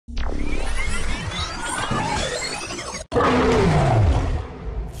Hey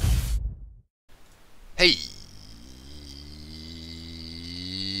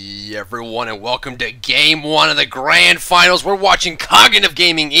everyone, and welcome to Game 1 of the Grand Finals. We're watching Cognitive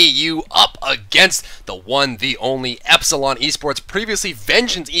Gaming EU up against the one, the only Epsilon Esports, previously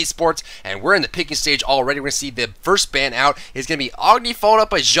Vengeance Esports, and we're in the picking stage already. We're going to see the first ban out is going to be Agni, followed up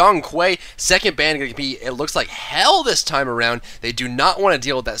by Zhang Kui. Second ban is going to be, it looks like, Hell this time around. They do not want to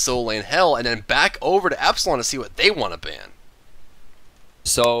deal with that solo lane Hell, and then back over to Epsilon to see what they want to ban.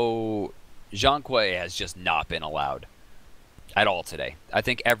 So Zhang Kui has just not been allowed at all today. I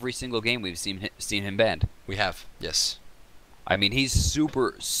think every single game we've seen him banned. We have, yes. I mean, he's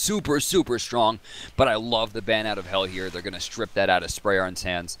super strong, but I love the ban out of Hell here. They're going to strip that out of Sprayarn's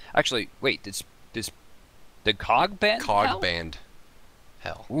hands. Actually, wait, did COG ban COG Hell? banned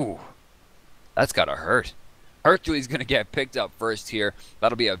Hell. Ooh, that's got to hurt. Hercules going to get picked up first here.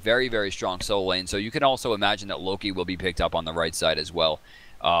 That'll be a very strong solo lane. So you can also imagine that Loki will be picked up on the right side as well.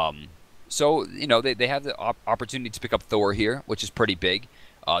 So, you know, they have the opportunity to pick up Thor here, which is pretty big.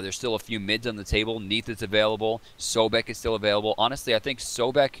 There's still a few mids on the table. Neath is available. Sobek is still available. Honestly, I think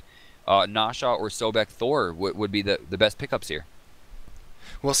Sobek, Nasha, or Sobek Thor would be the best pickups here.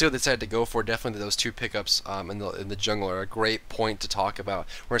 We'll see what they decide to go for. Definitely those two pickups in the jungle are a great point to talk about.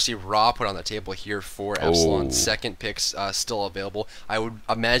 We're going to see Ra put on the table here for Epsilon. Second picks still available. I would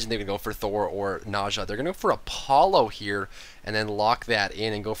imagine they're going to go for Thor or Naja. They're going to go for Apollo here and then lock that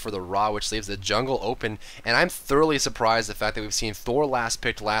in and go for the Ra, which leaves the jungle open. And I'm thoroughly surprised the fact that we've seen Thor last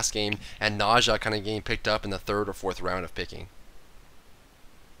picked last game and Naja kind of getting picked up in the third or fourth round of picking.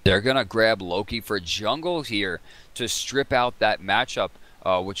 They're going to grab Loki for jungle here to strip out that matchup.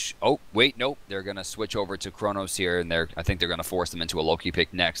 Oh, wait, nope. They're going to switch over to Kronos here, and I think they're going to force them into a Loki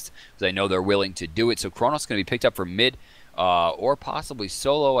pick next, because I know they're willing to do it. So Kronos is going to be picked up for mid, or possibly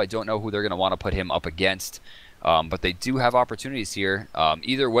solo. I don't know who they're going to want to put him up against, but they do have opportunities here.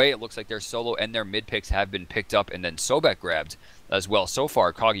 Either way, it looks like their solo and their mid picks have been picked up, and then Sobek grabbed as well. So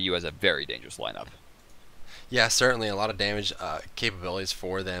far, COG EU has a very dangerous lineup. Yeah, certainly a lot of damage capabilities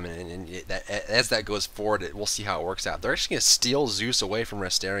for them, and as that goes forward, we'll see how it works out. They're actually going to steal Zeus away from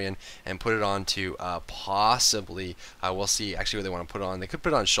Restarian and put it on to possibly, we'll see actually what they want to put it on. They could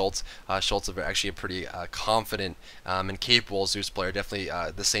put it on Schultz. Schultz is actually a pretty confident and capable Zeus player. Definitely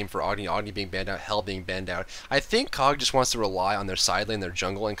the same for Agni. Agni being banned out, Hell being banned out. I think COG just wants to rely on their side lane, their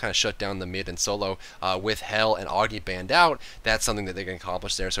jungle, and kind of shut down the mid and solo with Hell and Agni banned out. That's something that they can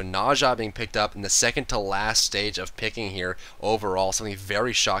accomplish there. So Naja being picked up in the second to last stage of picking here overall, something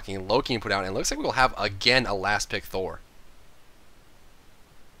very shocking. Loki put out, and it looks like we'll have again a last pick Thor.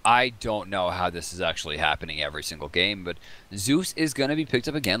 I don't know how this is actually happening every single game, but Zeus is going to be picked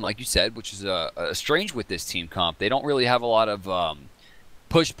up again, like you said, which is strange with this team comp. They don't really have a lot of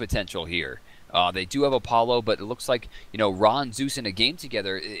push potential here. They do have Apollo, but it looks like, you know, Ra and Zeus in a game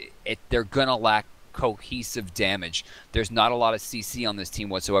together, they're going to lack cohesive damage. There's not a lot of CC on this team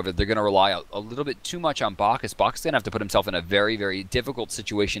whatsoever. They're going to rely a little bit too much on Bacchus. Bacchus is going to have to put himself in a very difficult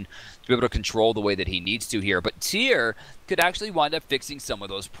situation to be able to control the way that he needs to here. But Tyr could actually wind up fixing some of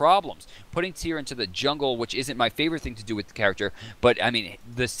those problems. Putting Tyr into the jungle, which isn't my favorite thing to do with the character, but I mean,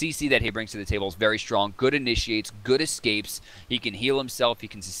 the CC that he brings to the table is very strong. Good initiates, good escapes. He can heal himself, he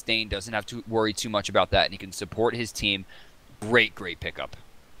can sustain, doesn't have to worry too much about that, and he can support his team. Great pickup.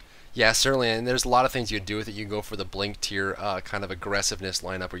 Yeah, certainly, and there's a lot of things you can do with it. You can go for the Blink Tier kind of aggressiveness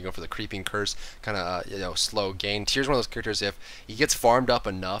lineup, or you go for the Creeping Curse kind of slow gain. Tyr's one of those characters, if he gets farmed up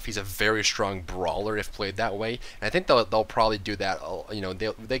enough, he's a very strong brawler if played that way. And I think they'll probably do that. You know,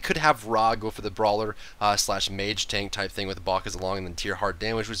 they could have Ra go for the brawler slash mage tank type thing with Bacchus along, and then Tyr hard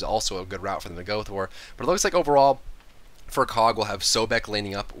damage, which is also a good route for them to go for. But it looks like overall, for COG, we'll have Sobek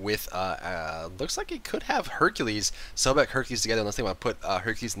laning up with, looks like it could have Hercules, Sobek, Hercules together, unless they want to put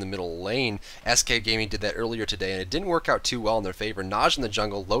Hercules in the middle lane. SK Gaming did that earlier today, and it didn't work out too well in their favor. Naj in the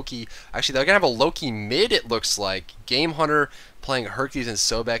jungle, Loki, actually they're going to have a Loki mid, it looks like. Game Hunter playing Hercules and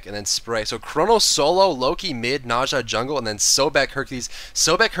Sobek, and then Spray. So Chronos solo, Loki mid, Naja jungle, and then Sobek, Hercules.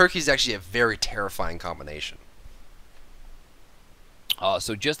 Sobek, Hercules is actually a very terrifying combination.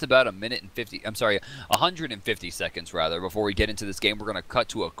 So just about 150 seconds rather, before we get into this game. We're going to cut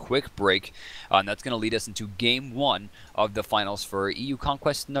to a quick break, and that's going to lead us into Game 1 of the finals for EU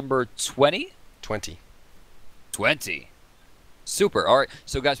Conquest number 20? 20. Super. All right.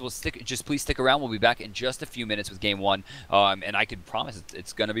 So guys, just please stick around. We'll be back in just a few minutes with Game 1, and I can promise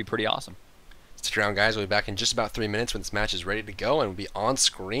it's going to be pretty awesome. Stick around, guys. We'll be back in just about 3 minutes when this match is ready to go and will be on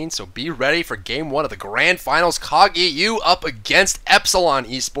screen. So be ready for Game 1 of the Grand Finals. COG EU up against Epsilon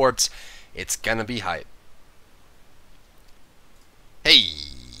Esports. It's gonna be hype. Hey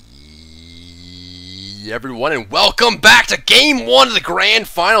Everyone, and welcome back to Game 1 of the Grand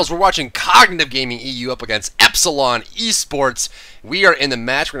Finals. We're watching Cognitive Gaming EU up against Epsilon Esports. We are in the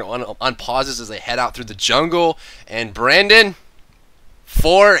match. We're going to unpause this as they head out through the jungle. And Brandon,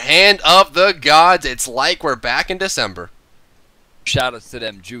 forehand of the gods. It's like we're back in December. Shout outs to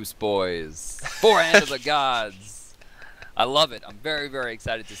them Juice Boys. Forehand of the gods. I love it. I'm very, very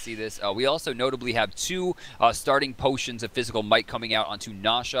excited to see this. We also notably have two starting potions of physical might coming out onto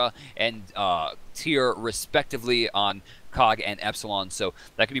Nasha and Tier, respectively, on COG and Epsilon, so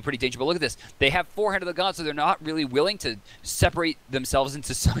that could be pretty dangerous. But look at this. They have forehand of the gods, so they're not really willing to separate themselves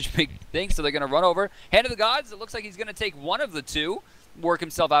into such big things, so they're going to run over. Hand of the gods, it looks like he's going to take one of the two, work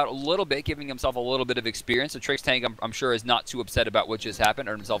himself out a little bit, giving himself a little bit of experience. So Trix Tank, I'm sure, is not too upset about what just happened,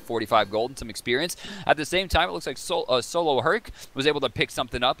 earned himself 45 gold and some experience. At the same time, it looks like Solo Herc was able to pick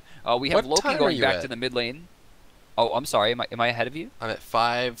something up. We have Loki going back to the mid lane. Oh, I'm sorry. Am I ahead of you? I'm at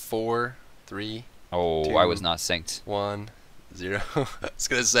 5, 4, 3. Oh, 2, I was not synced. 1, 0. I was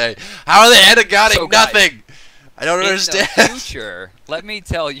going to say, how are they ahead of God? So nothing. Guys, I don't understand. In the future, let me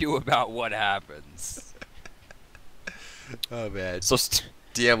tell you about what happens. Oh, man. So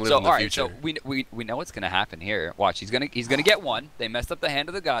DM live in the future. So we know what's gonna happen here. Watch, he's gonna get one. They messed up the hand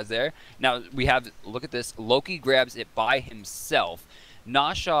of the gods there. Now we have, look at this. Loki grabs it by himself.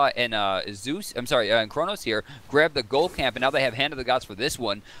 Nasha and and Kronos here grab the gold camp, and now they have hand of the gods for this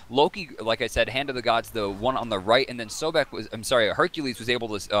one. Loki, like I said, hand of the gods, the one on the right, and then Hercules was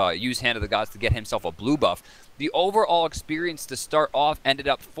able to use hand of the gods to get himself a blue buff. The overall experience to start off ended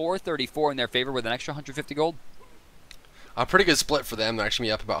up 434 in their favor with an extra 150 gold. A pretty good split for them. They're actually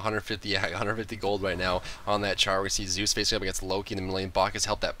up about 150 gold right now on that chart. We see Zeus facing up against Loki in the middle lane. Bacchus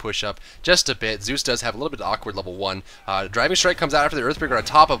helped that push up just a bit. Zeus does have a little bit of awkward level 1. Driving Strike comes out after the Earthbreaker on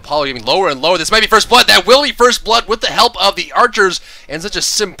top of Apollo, getting lower and lower. This might be first blood. That will be first blood with the help of the archers. And such a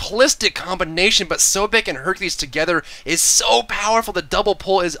simplistic combination, but Sobek and Hercules together is so powerful. The double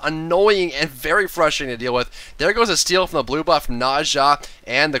pull is annoying and very frustrating to deal with. There goes a steal from the blue buff from Naja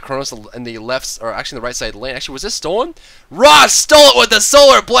and the Kronos in the left, or actually the right side of the lane. Actually, was this stolen? Ross stole it with the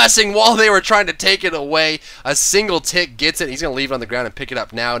Solar Blessing while they were trying to take it away. A single tick gets it. He's going to leave it on the ground and pick it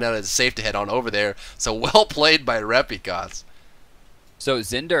up now that it's safe to head on over there. So well played by Repicas. So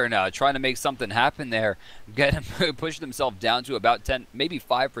Zinder trying to make something happen there, pushed himself down to about 10, maybe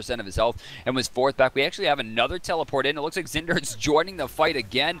 5% of his health, and was fourth back. We actually have another teleport in. It looks like Zinder is joining the fight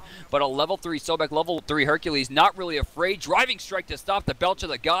again, but a level 3 Sobek, level 3 Hercules, not really afraid. Driving Strike to stop the Belch of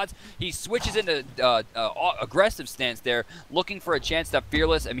the Gods. He switches into aggressive stance there, looking for a chance to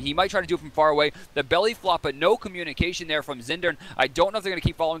Fearless. I mean, he might try to do it from far away. The belly flop, but no communication there from Zinder. I don't know if they're going to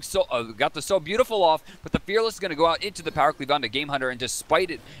keep following. Got the So Beautiful off, but the Fearless is going to go out into the Power Cleave onto Game Hunter, and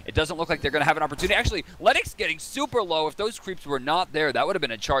despite it, it doesn't look like they're going to have an opportunity. Actually, Lennox getting super low. If those creeps were not there, that would have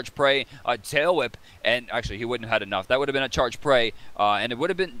been a charge prey, a tail whip, and actually he wouldn't have had enough. That would have been a charge prey, and it would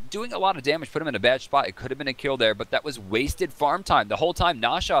have been doing a lot of damage, put him in a bad spot. It could have been a kill there, but that was wasted farm time. The whole time,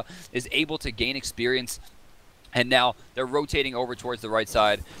 Nasha is able to gain experience, and now they're rotating over towards the right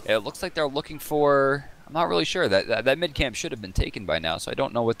side. It looks like they're looking for, I'm not really sure. That mid camp should have been taken by now, so I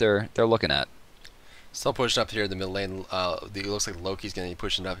don't know what they're looking at. Still pushing up here in the mid lane. It looks like Loki's going to be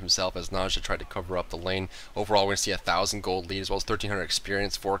pushing up himself as Naja tried to cover up the lane. Overall, we're going to see a 1,000 gold lead as well as 1,300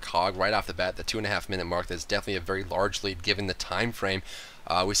 experience for COG right off the bat. The 2.5 minute mark, that's definitely a very large lead given the time frame.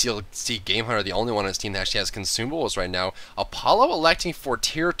 We see Game Hunter, the only one on his team that actually has consumables right now. Apollo electing for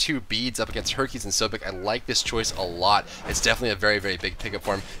tier 2 beads up against Hercules and Sobek. I like this choice a lot. It's definitely a very, very big pickup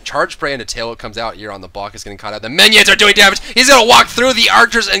for him. Charge Prey and a tail comes out here on the Bacchus getting caught out. The minions are doing damage. He's going to walk through the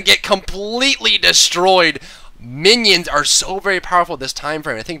archers and get completely destroyed. Minions are so very powerful at this time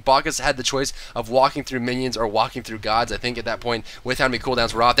frame. I think Bacchus had the choice of walking through minions or walking through gods. I think at that point, with how many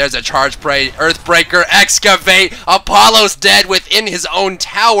cooldowns were off, there's a charge prey, Earthbreaker, Excavate, Apollo's dead within his own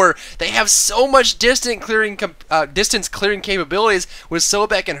tower. They have so much distance clearing capabilities with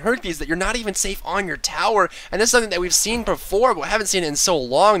Sobek and Hercules that you're not even safe on your tower. And this is something that we've seen before, but haven't seen it in so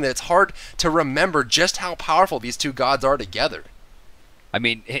long that it's hard to remember just how powerful these two gods are together. I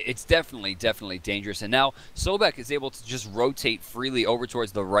mean, it's definitely dangerous. And now Sobek is able to just rotate freely over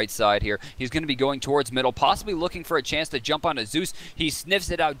towards the right side here. He's going to be going towards middle, possibly looking for a chance to jump onto Zeus. He sniffs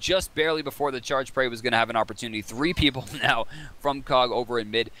it out just barely before the charge prey was going to have an opportunity. 3 people now from COG over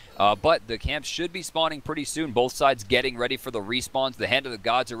in mid. But the camp should be spawning pretty soon. Both sides getting ready for the respawns. The hand of the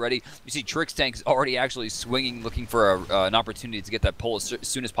gods are ready. You see Trix Tank's already actually swinging, looking for an opportunity to get that pull as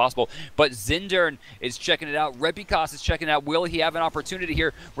soon as possible. But Zindern is checking it out. Repicas is checking it out. Will he have an opportunity? opportunity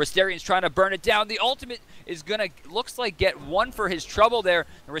here. Restarian's trying to burn it down. The ultimate is going to, looks like, get one for his trouble there.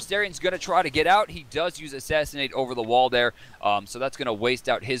 And Restarian's going to try to get out. He does use Assassinate over the wall there, so that's going to waste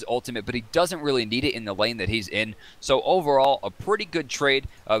out his ultimate, but he doesn't really need it in the lane that he's in. So overall, a pretty good trade.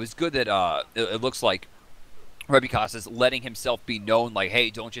 It was good that it looks like Rebikas is letting himself be known, like,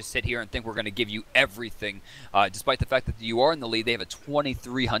 hey, don't just sit here and think we're going to give you everything. Despite the fact that you are in the lead, they have a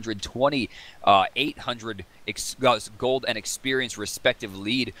 2,300, 2,800 gold and experience respective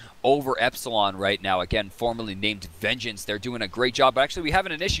lead over Epsilon right now. Again, formerly named Vengeance. They're doing a great job. But actually, we have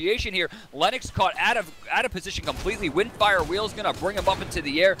an initiation here. Lennox caught out of position completely. Windfire Wheel's going to bring him up into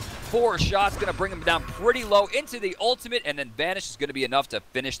the air. 4 shots going to bring him down pretty low into the ultimate, and then Vanish is going to be enough to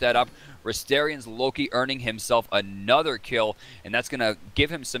finish that up. Restarian's Loki earning himself another kill, and that's going to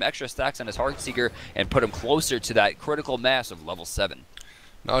give him some extra stacks on his Heartseeker and put him closer to that critical mass of level 7.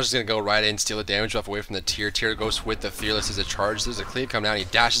 I was just going to go right in, steal the damage buff away from the tier. Tier goes with the Fearless as a charge. There's a cleave come down. He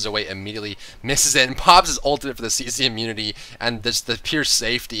dashes away immediately, misses it, and pops his ultimate for the CC immunity and just the pure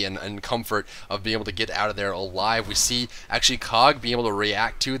safety and comfort of being able to get out of there alive. We see actually COG being able to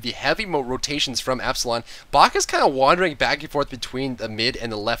react to the heavy rotations from Epsilon. Bach is kind of wandering back and forth between the mid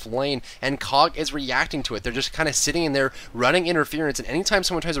and the left lane, and COG is reacting to it. They're just kind of sitting in there running interference, and anytime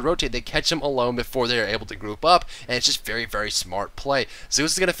someone tries to rotate, they catch them alone before they're able to group up, and it's just very, very smart play.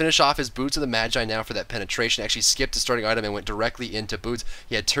 Zeus is going to finish off his Boots of the Magi now for that penetration. Actually skipped a starting item and went directly into Boots.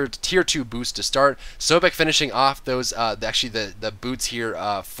 He had tier 2 boost to start. Sobek finishing off those, actually the boots here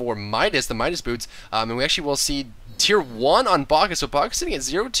for Midas, the Midas boots. And we actually will see tier 1 on Bacchus. So Bacchus sitting at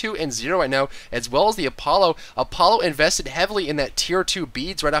 0, 2, and 0 right now, as well as the Apollo. Apollo invested heavily in that tier 2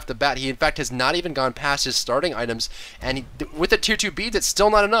 beads right off the bat. He, in fact, has not even gone past his starting items. And with the tier 2 beads, it's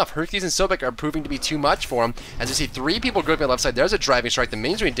still not enough. Hercules and Sobek are proving to be too much for him. As we see 3 people grouping on the left side, there's a driving strike. The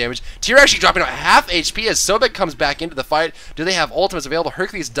main's doing damage. Tier actually dropping out half HP as Sobek comes back into the fight. Do they have ultimates available?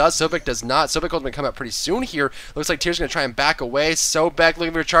 Hercules does. Sobek does not. Sobek ultimate come out pretty soon here. Looks like Tier's going to try and back away. Sobek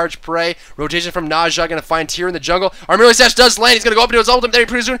looking for a charge prey. Rotation from Naja, going to find Tier in the jungle. Armilio Sash does land. He's going to go up into his ultimate there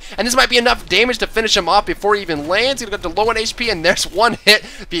pretty soon, and this might be enough damage to finish him off before he even lands. He's going to go to low on HP, and there's one hit.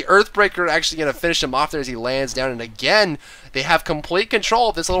 The Earthbreaker actually going to finish him off there as he lands down, and again, they have complete control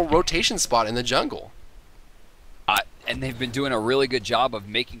of this little rotation spot in the jungle. And they've been doing a really good job of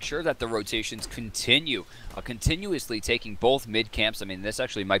making sure that the rotations continue, continuously taking both mid camps. I mean, this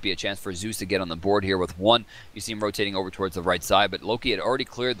actually might be a chance for Zeus to get on the board here with one. You see him rotating over towards the right side, but Loki had already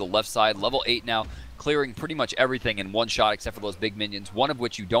cleared the left side, level 8 now, clearing pretty much everything in one shot except for those big minions, one of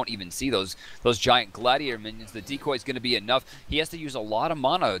which you don't even see, those giant gladiator minions. The decoy is going to be enough. He has to use a lot of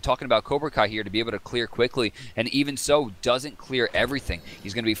mana, talking about Cobra Kai here, to be able to clear quickly, and even so, doesn't clear everything.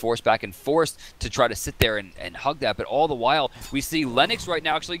 He's going to be forced back and forced to try to sit there and hug that, but all the while, we see Lennox right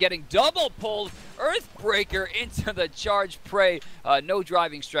now actually getting double pulled. Earthbreaker into the charge prey. No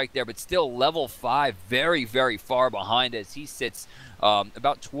driving strike there, but still level 5, very, very far behind as he sits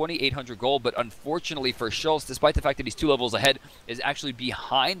about 2,800 gold, but unfortunately for Schultz, despite the fact that he's 2 levels ahead, is actually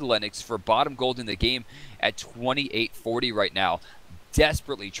behind Lennox for bottom gold in the game at 2,840 right now.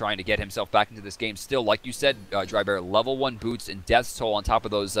 Desperately trying to get himself back into this game. Still, like you said, Drybear, level 1 boots and Death's Toll on top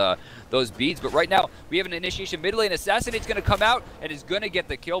of those beads. But right now, we have an initiation mid lane. Assassinate's going to come out and is going to get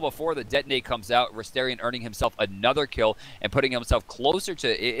the kill before the detonate comes out. Restarian earning himself another kill and putting himself closer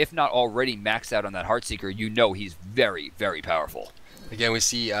to, if not already maxed out on that Heartseeker. You know he's very, very powerful. Again, we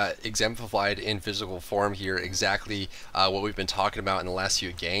see exemplified in physical form here exactly what we've been talking about in the last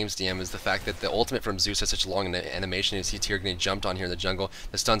few games, DM, is the fact that the ultimate from Zeus has such a long animation. You see Tyr getting jumped on here in the jungle.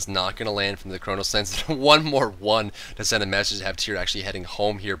 The stun's not going to land from the Chronos Sense. One more one to send a message to have Tyr actually heading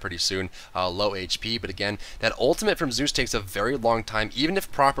home here pretty soon. Low HP, but again, that ultimate from Zeus takes a very long time. Even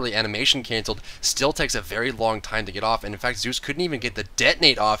if properly animation canceled, still takes a very long time to get off. And in fact, Zeus couldn't even get the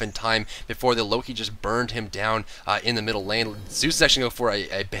detonate off in time before the Loki just burned him down in the middle lane. Zeus is actually go for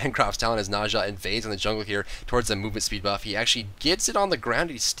a Bancroft's talent as Naja invades in the jungle here towards the movement speed buff. He actually gets it on the ground.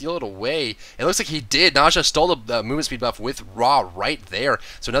 Did he steal it away? It looks like he did. Naja stole the movement speed buff with Raw right there.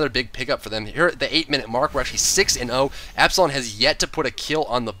 So another big pickup for them. Here at the 8-minute mark, we're actually 6-0. Epsilon has yet to put a kill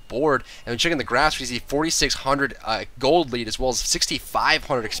on the board. And when checking the graphs, we see 4,600 gold lead as well as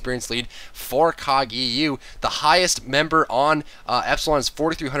 6,500 experience lead for COG EU. The highest member on Epsilon is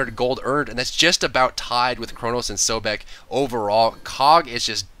 4,300 gold earned, and that's just about tied with Chronos and Sobek overall. COG is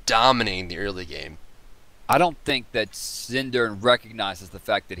just dominating the early game. I don't think that Cinder recognizes the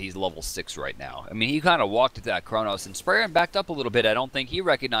fact that he's level 6 right now. I mean, he kind of walked at that Chronos and Sprayer and backed up a little bit. I don't think he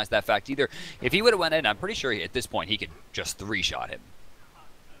recognized that fact either. If he would have went in, I'm pretty sure at this point he could just 3-shot him.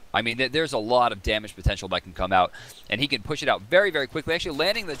 I mean, there's a lot of damage potential that can come out, and he can push it out very, very quickly, actually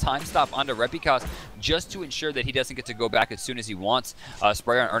landing the time stop onto Repicas just to ensure that he doesn't get to go back as soon as he wants.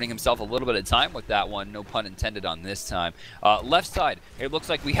 Sprayer earning himself a little bit of time with that one, no pun intended on this time. Left side, it looks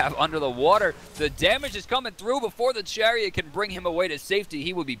like we have under the water. The damage is coming through before the chariot can bring him away to safety.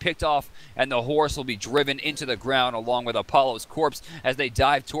 He will be picked off, and the horse will be driven into the ground along with Apollo's corpse as they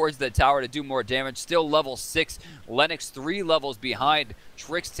dive towards the tower to do more damage. Still level 6, Lennox 3 levels behind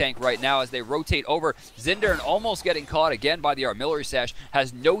Trick's tank right now as they rotate over. Zindern almost getting caught again by the artillery sash,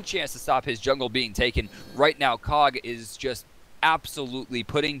 has no chance to stop his jungle being taken. Right now, COG is just absolutely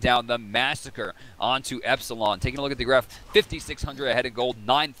putting down the massacre onto Epsilon. Taking a look at the graph, 5,600 ahead in gold,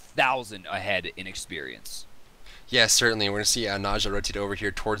 9,000 ahead in experience. Yeah, certainly. We're going to see Naja rotate over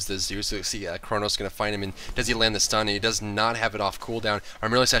here towards the Zeus. So see Kronos going to find him, and does he land the stun? And he does not have it off cooldown.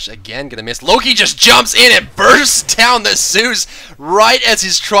 Armilio Sash again going to miss. Loki just jumps in and bursts down the Zeus right as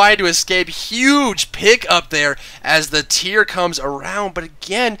he's trying to escape. Huge pick up there as the tier comes around. But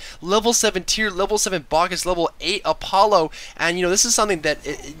again, level 7 tier, level 7 Bacchus, level 8 Apollo. And you know, this is something that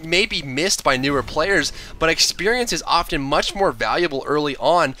it may be missed by newer players, but experience is often much more valuable early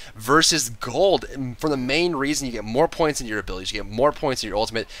on versus gold. And for the main reason, you get more points in your abilities, you get more points in your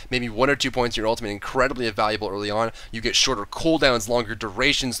ultimate, maybe 1 or 2 points in your ultimate, incredibly valuable early on. You get shorter cooldowns, longer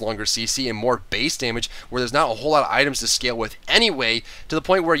durations, longer CC, and more base damage where there's not a whole lot of items to scale with anyway, to the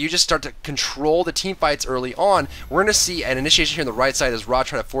point where you just start to control the team fights early on. We're going to see an initiation here on the right side as Rod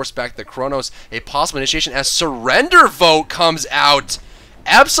try to force back the Kronos, a possible initiation as Surrender Vote comes out.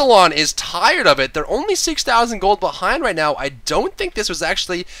 Epsilon is tired of it. They're only 6,000 gold behind right now. I don't think this was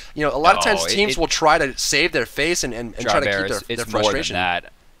actually, you know, a lot of times teams will try to save their face and try to keep their frustration. More than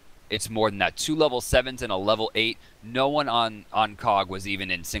that. It's more than that. 2 level 7s and a level 8. No one on COG was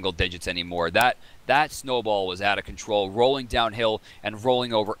even in single digits anymore. That snowball was out of control, rolling downhill and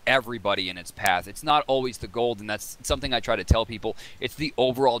rolling over everybody in its path. It's not always the gold, and that's something I try to tell people. It's the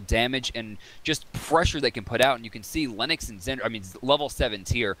overall damage and just pressure they can put out. And you can see Lennox and Zindern, I mean, level 7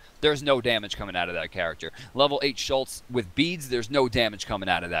 tier, there's no damage coming out of that character. Level 8 Schultz with beads, there's no damage coming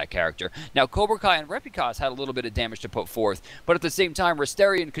out of that character. Now, Cobra Kai and Repicas had a little bit of damage to put forth, but at the same time,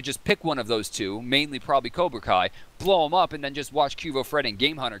 Risterian could just pick one of those two, mainly probably Cobra Kai, blow him up, and then just watch Cuvo Fred and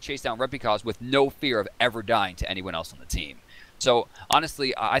Game Hunter chase down Repicas with no fear of ever dying to anyone else on the team. So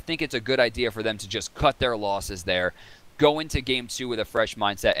honestly, I think it's a good idea for them to just cut their losses there, go into game 2 with a fresh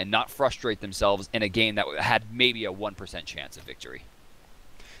mindset, and not frustrate themselves in a game that had maybe a 1% chance of victory.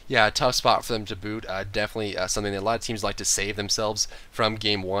 Yeah, a tough spot for them to boot. Definitely something that a lot of teams like to save themselves from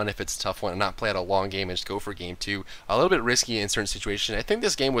game 1 if it's a tough one and not play out a long game and just go for game 2. A little bit risky in certain situations. I think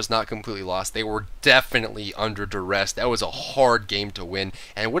this game was not completely lost. They were definitely under duress. That was a hard game to win,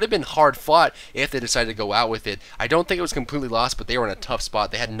 and it would have been hard fought if they decided to go out with it. I don't think it was completely lost, but they were in a tough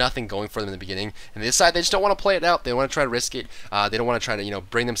spot. They had nothing going for them in the beginning, and they decided they just don't want to play it out. They want to try to risk it. They don't want to try to, you know,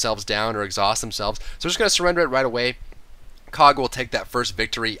 bring themselves down or exhaust themselves. So they're just going to surrender it right away. COG will take that first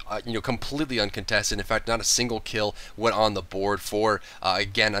victory, you know, completely uncontested. In fact, not a single kill went on the board for,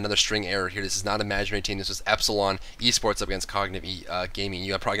 again, another string error here. This is not a imaginary team. This was Epsilon Esports up against Cognitive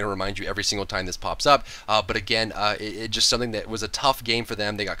Gaming. I'm probably going to remind you every single time this pops up. But again, it just something that was a tough game for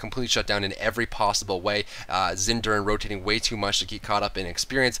them. They got completely shut down in every possible way. Zindern rotating way too much to keep caught up in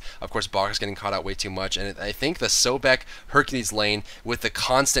experience. Of course, Bacchus getting caught out way too much. And I think the Sobek Hercules lane with the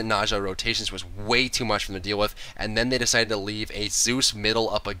constant Naja rotations was way too much for them to deal with. And then they decided to leave a Zeus middle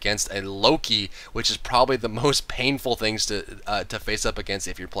up against a Loki, which is probably the most painful things to face up against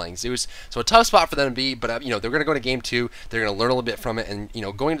if you're playing Zeus. So a tough spot for them to be, but you know, they're going to go to game 2. They're going to learn a little bit from it, and you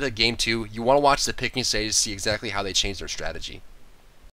know, going into game 2, you want to watch the picking stage to see exactly how they change their strategy.